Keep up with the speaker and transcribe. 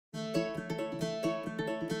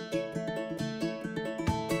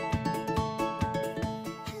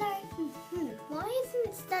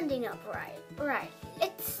standing upright. Right,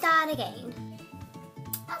 let's start again.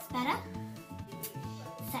 That's better.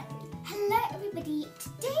 So, hello everybody.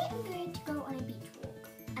 Today I'm going to go on a beach walk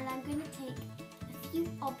and I'm going to take a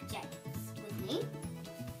few objects with me.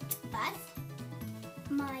 First,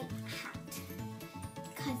 my hat,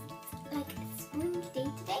 because it's like a spring day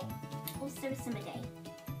today, also a summer day.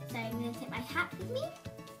 So I'm going to take my hat with me,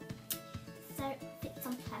 so it fits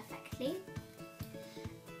on perfectly.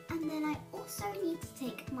 And then I also need to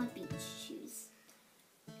take my beach shoes.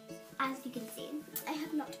 As you can see, I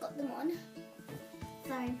have not got them on,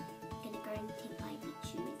 so I'm going to go and take my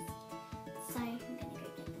beach shoes. So I'm going to go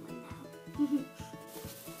get them on now.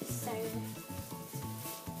 So,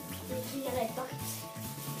 with the yellow bucket, I'm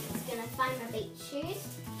just going to find my beach shoes.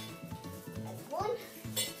 There's one.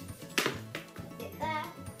 Put it there.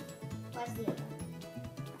 Where's the other?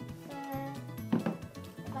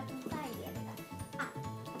 If I can find the other.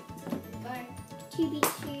 Go. 2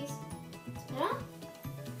 beach shoes. Put it on.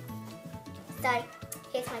 So,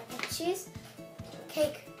 here's my beach shoes.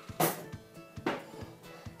 Cake. I'll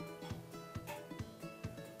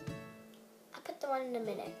put them on in a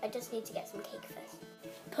minute. I just need to get some cake first.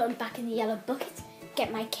 Put them back in the yellow bucket.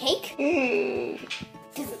 Get my cake.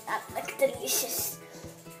 Doesn't that look delicious?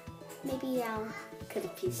 Maybe I'll cut a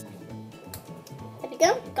piece. There we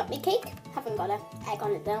go. Got my cake. Haven't got an egg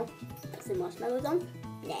on it though. Put some marshmallows on.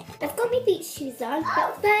 Yeah. I've got my beach shoes on,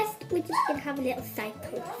 but first we're just going to have a little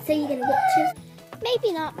cycle. So you're going to watch us?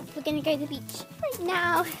 Maybe not. We're going to go to the beach right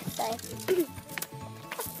now. So,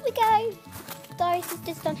 off we go. Doris has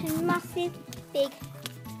just done her massive, big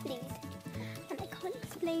fleece. And I can't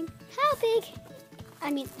explain how big,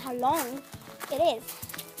 I mean how long it is.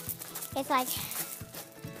 It's like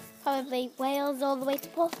probably Wales all the way to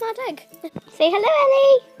Portsmouth. Say hello,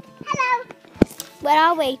 Ellie. Hello. Where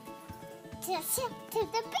are we? To the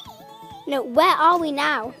beach. No, where are we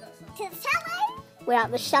now? To the chalet. We're at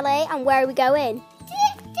the chalet, and where are we going? To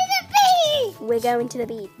the beach. We're going to the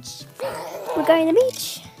beach. We're going to the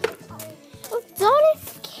beach. Oh,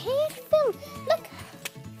 Doris, careful. Look.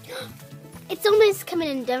 It's almost coming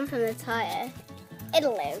undone from the tyre.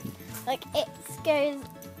 It'll live. Like, it goes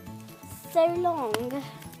so long.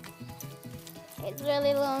 It's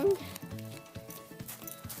really long.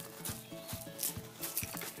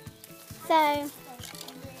 So,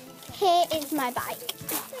 here is my bike.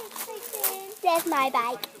 There's my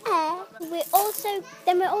bike. We're also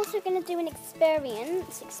going to do an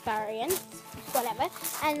experience, whatever.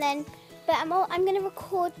 And then, but I'm going to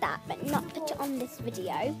record that, but not put it on this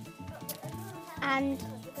video. And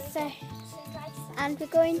so, and we're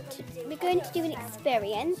going to do an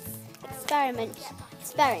experiment.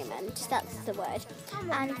 That's the word.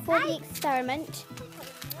 And for the experiment,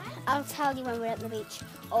 I'll tell you when we're at the beach.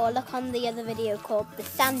 Or look on the other video called the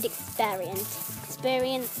Sand Experience.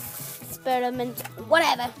 Experiment,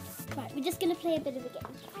 whatever. Right, we're just going to play a bit of a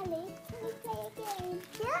game. Ellie, can we play a game?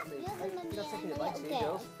 Yeah. You're taking your bikes here,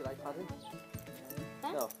 girls, if you like padding.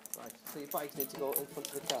 Huh? No, right. So your bikes need to go in front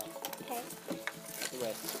of the car. Okay. The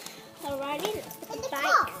way. Alrighty, let's put the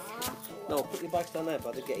bikes. No, put your bikes down there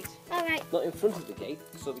by the gate. Alright. Not in front of the gate,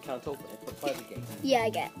 so they can't open it, but by the gate. Yeah, I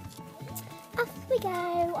get. Off we go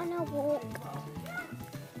on our walk.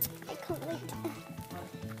 I can't wait.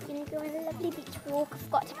 We're going to go on a lovely beach walk. I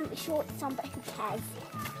forgot to put my shorts on, but who cares?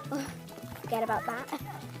 Oh, forget about that.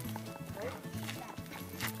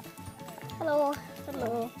 Hello.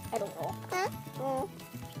 Hello. I don't know. Huh? Oh.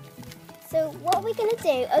 So what are we going to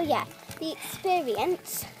do? Oh yeah, the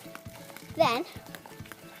experience. Then,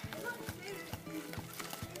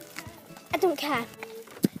 I don't care.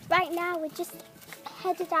 Right now we're just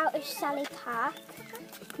headed out of Chalet Park.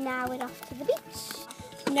 Now we're off to the beach.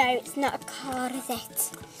 No, it's not a car, is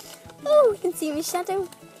it? Oh, you can see my shadow.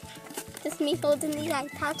 Just me holding the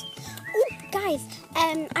iPad. Oh, guys,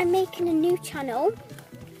 I'm making a new channel.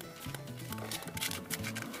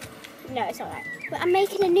 No, it's alright. But I'm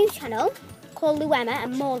making a new channel called Luemma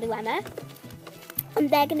and more Luemma. And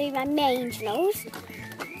they're going to be my main channels.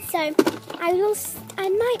 So, I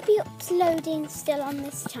might be uploading still on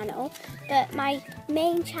this channel, but my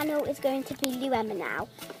main channel is going to be Luemma now.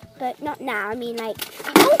 But not now, I mean like,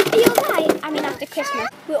 oh, are you alright? I mean after Christmas.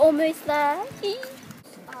 We're almost there.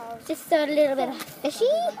 Just saw a little bit of fishy.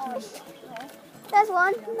 There's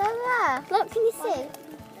one, there. Look, can you see?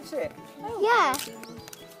 That's it? Yeah.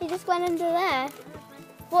 He just went under there.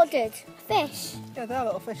 What did? Fish? Yeah, there are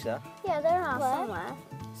little fish there. Yeah, there are somewhere.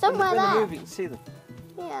 Somewhere when there. They move, you can see them.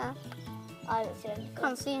 Yeah. I don't see it.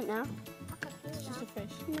 Can't see it now. It's just a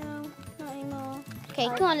fish. No, not anymore. Okay,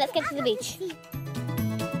 come on, let's get to the beach.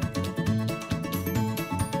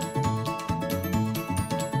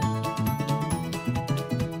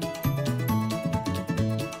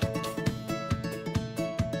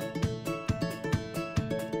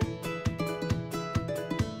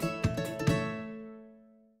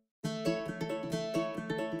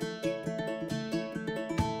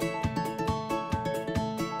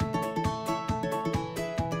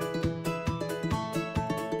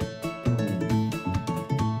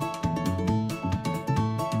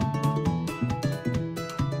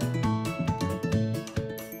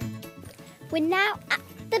 We're now at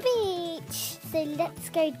the beach, so let's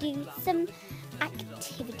go do some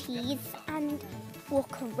activities and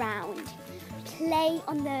walk around. Play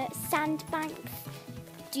on the sandbanks,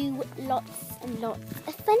 do lots and lots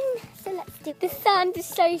of fun. So let's do it. The sand is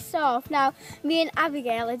so soft. Now, me and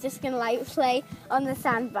Abigail are just going to like play on the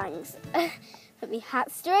sandbanks. Put my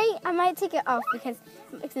hat straight. I might take it off because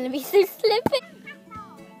it's going to be so slippy.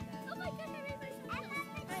 Oh my God,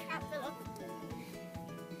 my hat fell off.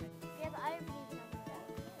 Yeah, but I don't believe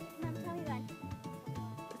Mum, tell me when.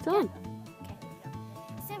 It's on. Okay.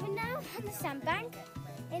 So we're now on the sandbank.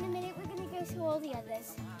 In a minute, we're going to go to all the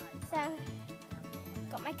others. So,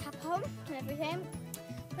 got my cap on and everything.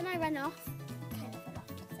 When I run off, kind of fell off.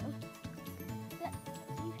 So, but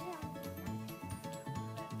you can.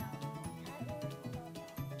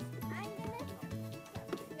 I'm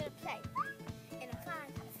gonna play in a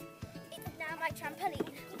cloud. It's now my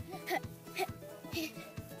trampoline.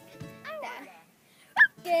 There.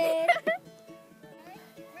 Good.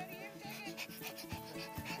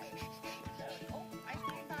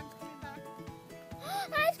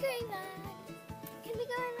 Ice cream man. Can we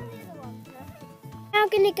go in on the other one? No? Now I'm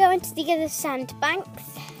going to go into the other sandbanks.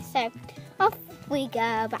 So off we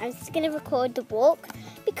go. But I'm just going to record the walk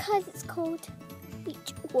because it's called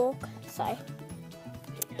Beach Walk. So are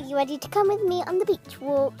you ready to come with me on the beach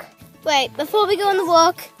walk? Wait, before we go on the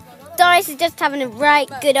walk, Doris is just having a right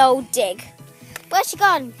good old dig. Where's she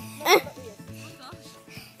gone?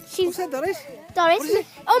 What's that, Doris? Doris?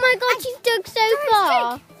 Oh my God, she's dug so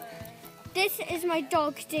far. This is my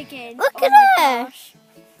dog digging. Look at her. Gosh.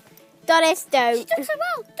 Doris, don't. She dug so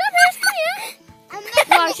well. Doris, come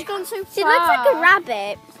here. Wow, she's gone so far. She looks like a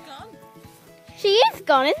rabbit. She is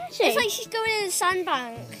gone, isn't she? It's like she's going in the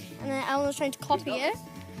sandbank, and then Eleanor's trying to copy it.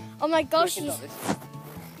 Oh my gosh, she's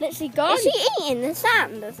literally gone. Is she eating the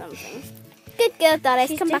sand or something? Good girl, Doris.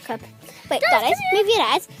 She's Come back up. Wait, Doris, Doris, move your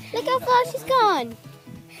head. Look how far she's gone.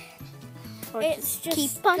 It's just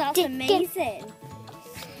keep on that's digging. amazing.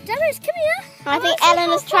 Doris, come here. I think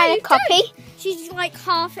Eleanor's trying to copy. She's like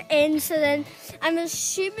half in, so then I'm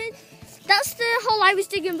assuming that's the hole I was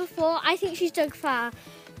digging before. I think she's dug far.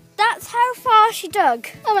 That's how far she dug.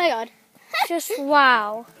 Oh my God. Just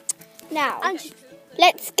wow. Now, And she,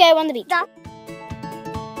 let's go on the beach.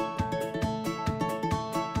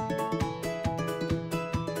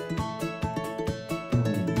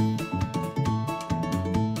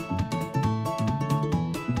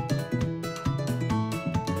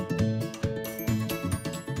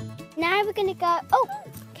 Now we're going to go, oh,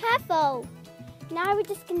 careful. Now we're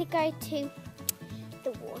just going to go to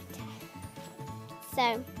the water.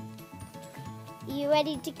 So, you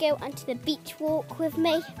ready to go onto the beach walk with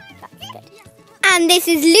me? That's good. And this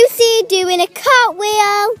is Lucy doing a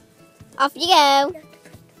cartwheel. Off you go.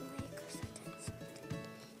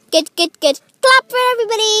 Good, good, good. Clap for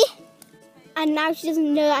everybody. And now she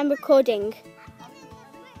doesn't know I'm recording.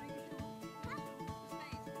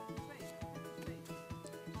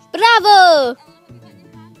 Bravo!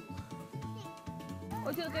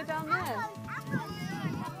 Or do you want to go down there?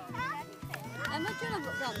 Emma, do you want to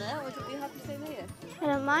look down there, or do you have to stay here? I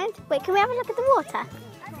don't mind. Wait, can we have a look at the water?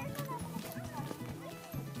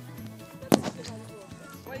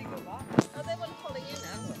 Where you go back? Oh, they want to follow you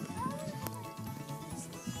now.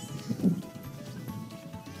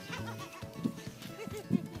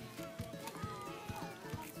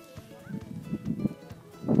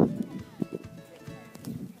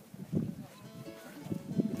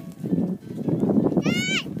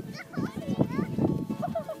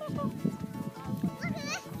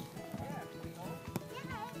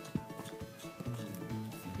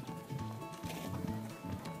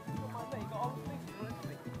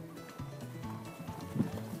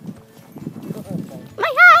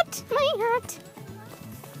 My hat! My hat!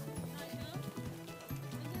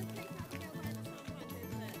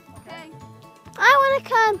 Okay. I want to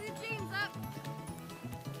come. Put your jeans up.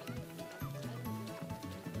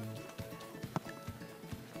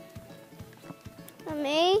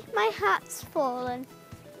 Mummy, my hat's fallen.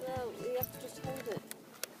 No, we have to just hold it.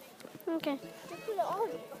 Okay. Just put it on.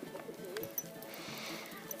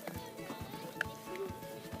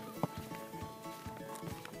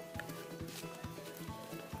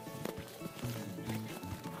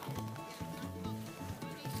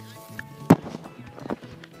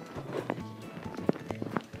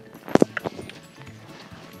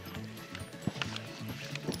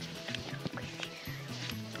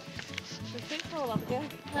 Big hole up there.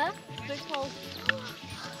 huh? Big hole.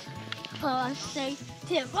 Oh, I'm so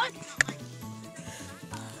stiff. What?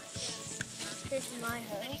 This is my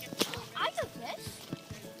hole. I got this.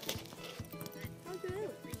 I do.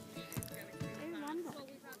 I remember.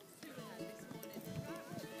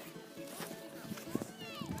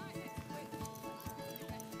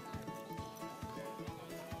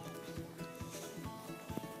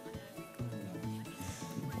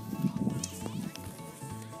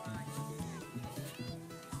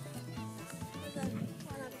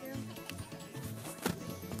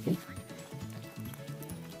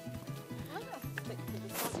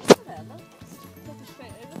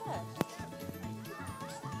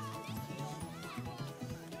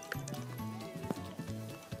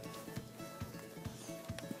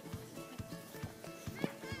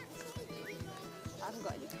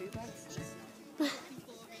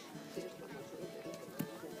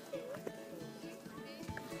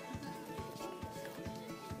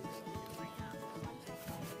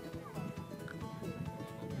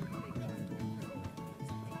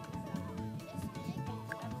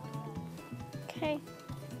 Okay.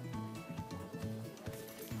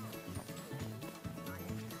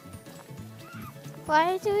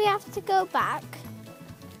 Why do we have to go back?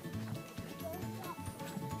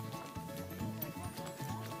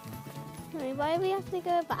 Why do we have to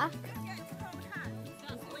go back?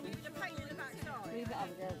 Leave it,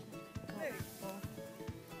 Abigail.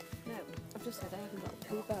 No, I've just said I haven't got a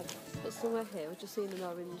poo bag. But somewhere here, I've just seen an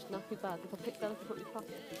orange nappy bag. If I pick that up and put it in your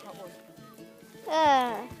pocket, that one.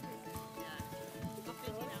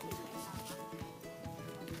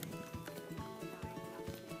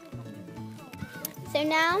 So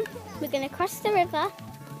now we're going to cross the river.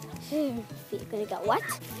 Feet are going to get wet.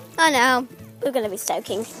 Oh no, we're going to be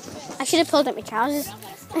soaking. I should have pulled up my trousers.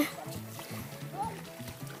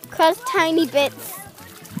 Cross tiny bits.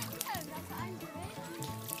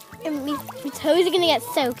 And my toes are going to get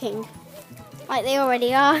soaking. Like they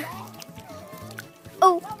already are.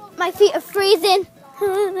 Oh, my feet are freezing.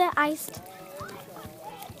 They're iced.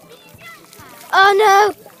 Oh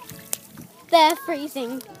no, they're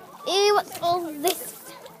freezing. Ew, what's all this?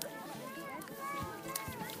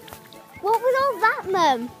 What was all that,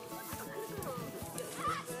 Mum?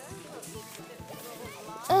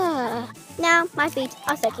 Now my feet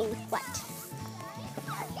are soaking wet.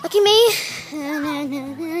 Look at me.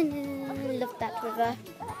 Love that river.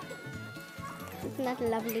 Isn't that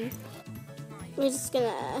lovely? We're just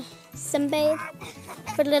gonna sunbathe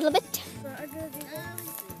for a little bit.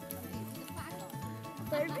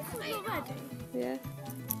 Yeah.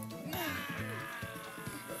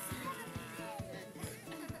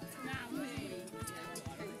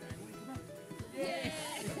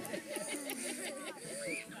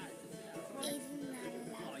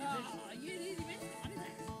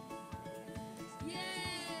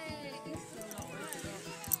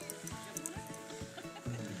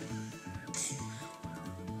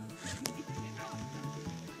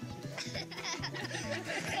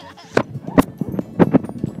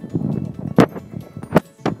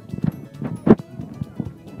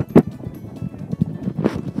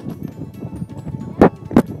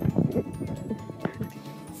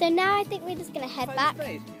 So now I think we're just going to head back,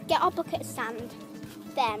 get our bucket of sand,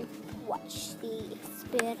 then watch the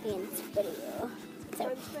experience video. So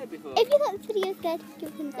if you thought this video was good, give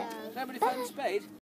it a thumbs up. Somebody found a spade?